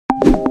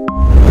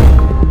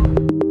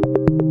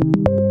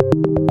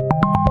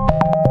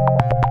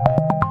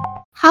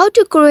How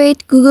to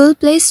create Google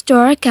Play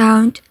Store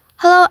account.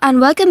 Hello and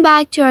welcome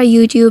back to our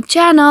YouTube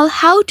channel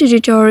How To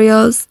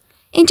Tutorials.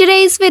 In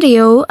today's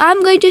video,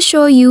 I'm going to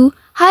show you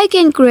how you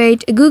can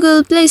create a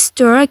Google Play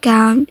Store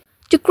account.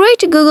 To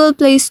create a Google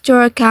Play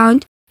Store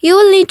account, you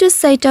will need to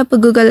set up a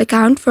Google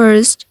account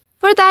first.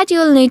 For that, you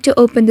will need to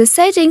open the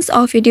settings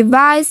of your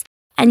device,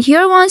 and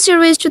here once you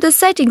reach to the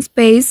settings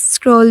page,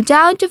 scroll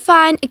down to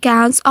find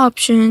Accounts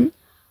option.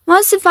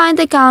 Once you find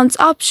the Accounts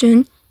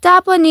option,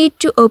 tap on it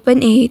to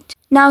open it.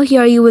 Now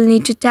here you will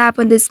need to tap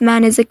on this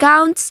Manage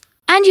Accounts,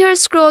 and here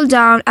scroll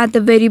down at the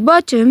very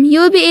bottom,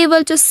 you will be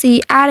able to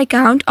see Add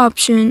Account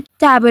option.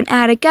 Tap on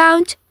Add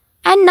Account,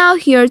 and now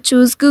here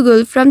choose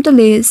Google from the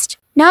list.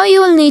 Now you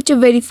will need to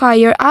verify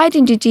your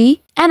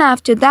identity, and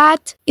after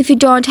that, if you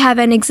don't have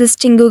an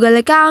existing Google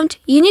account,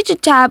 you need to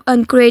tap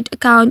on Create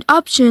Account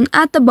option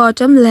at the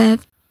bottom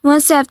left.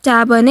 Once you have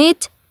tapped on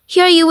it,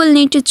 here you will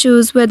need to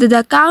choose whether the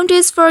account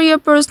is for your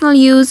personal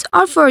use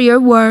or for your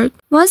work.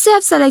 Once you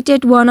have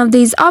selected one of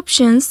these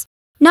options,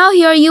 now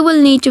here you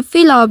will need to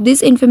fill out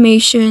this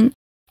information.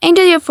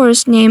 Enter your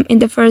first name in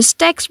the first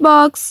text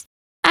box,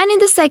 and in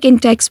the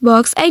second text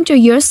box enter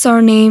your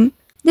surname.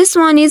 This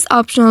one is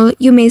optional.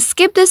 You may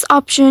skip this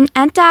option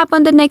and tap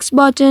on the next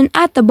button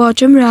at the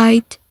bottom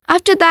right.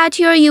 After that,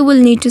 here you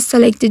will need to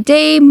select the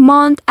day,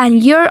 month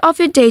and year of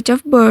your date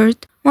of birth.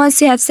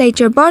 Once you have set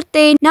your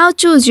birthday, now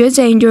choose your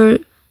gender.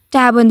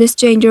 Tap on this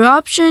gender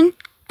option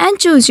and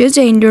choose your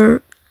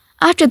gender.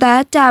 After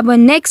that, tap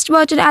on next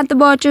button at the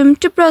bottom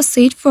to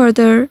proceed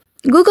further.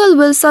 Google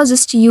will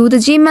suggest you the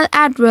Gmail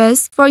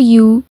address for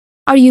you,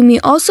 or you may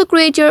also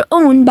create your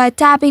own by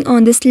tapping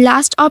on this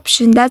last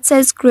option that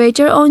says create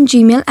your own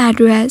Gmail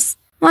address.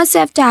 Once you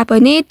have tapped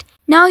on it,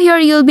 now here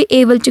you'll be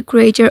able to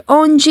create your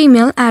own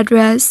Gmail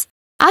address.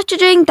 After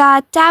doing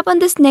that, tap on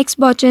this next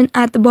button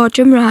at the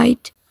bottom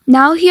right.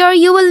 Now here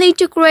you will need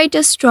to create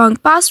a strong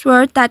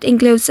password that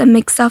includes a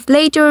mix of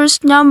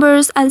letters,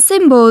 numbers and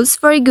symbols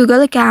for your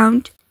Google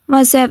account.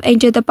 Once you have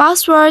entered the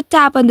password,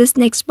 tap on this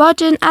next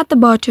button at the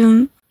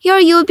bottom. Here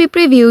you will be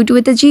previewed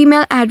with the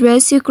Gmail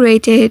address you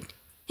created.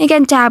 You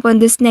can tap on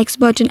this next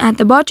button at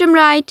the bottom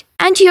right,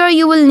 and here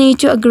you will need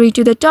to agree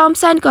to the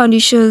terms and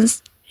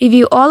conditions.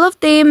 Review all of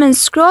them and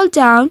scroll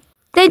down,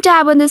 then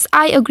tap on this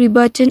I agree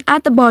button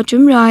at the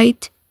bottom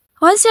right.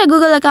 Once your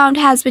Google account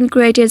has been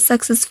created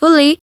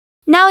successfully,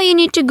 now you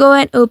need to go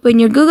and open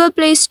your Google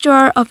Play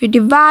Store of your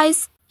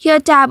device.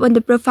 Here tap on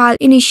the profile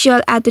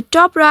initial at the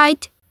top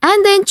right,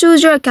 and then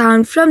choose your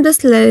account from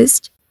this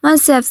list.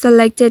 Once you have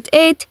selected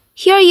it,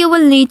 here you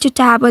will need to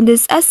tap on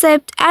this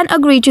Accept and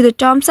agree to the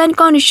terms and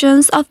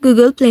conditions of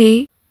Google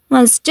Play.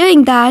 Once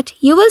doing that,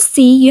 you will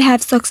see you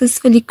have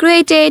successfully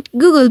created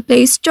Google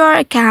Play Store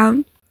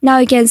account. Now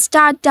you can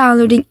start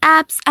downloading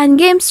apps and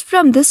games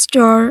from the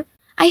store.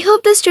 I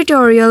hope this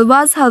tutorial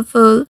was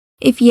helpful.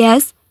 If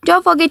yes,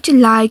 don't forget to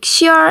like,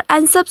 share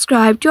and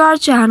subscribe to our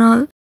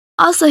channel.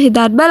 Also hit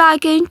that bell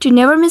icon to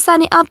never miss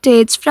any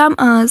updates from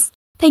us.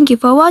 Thank you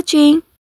for watching.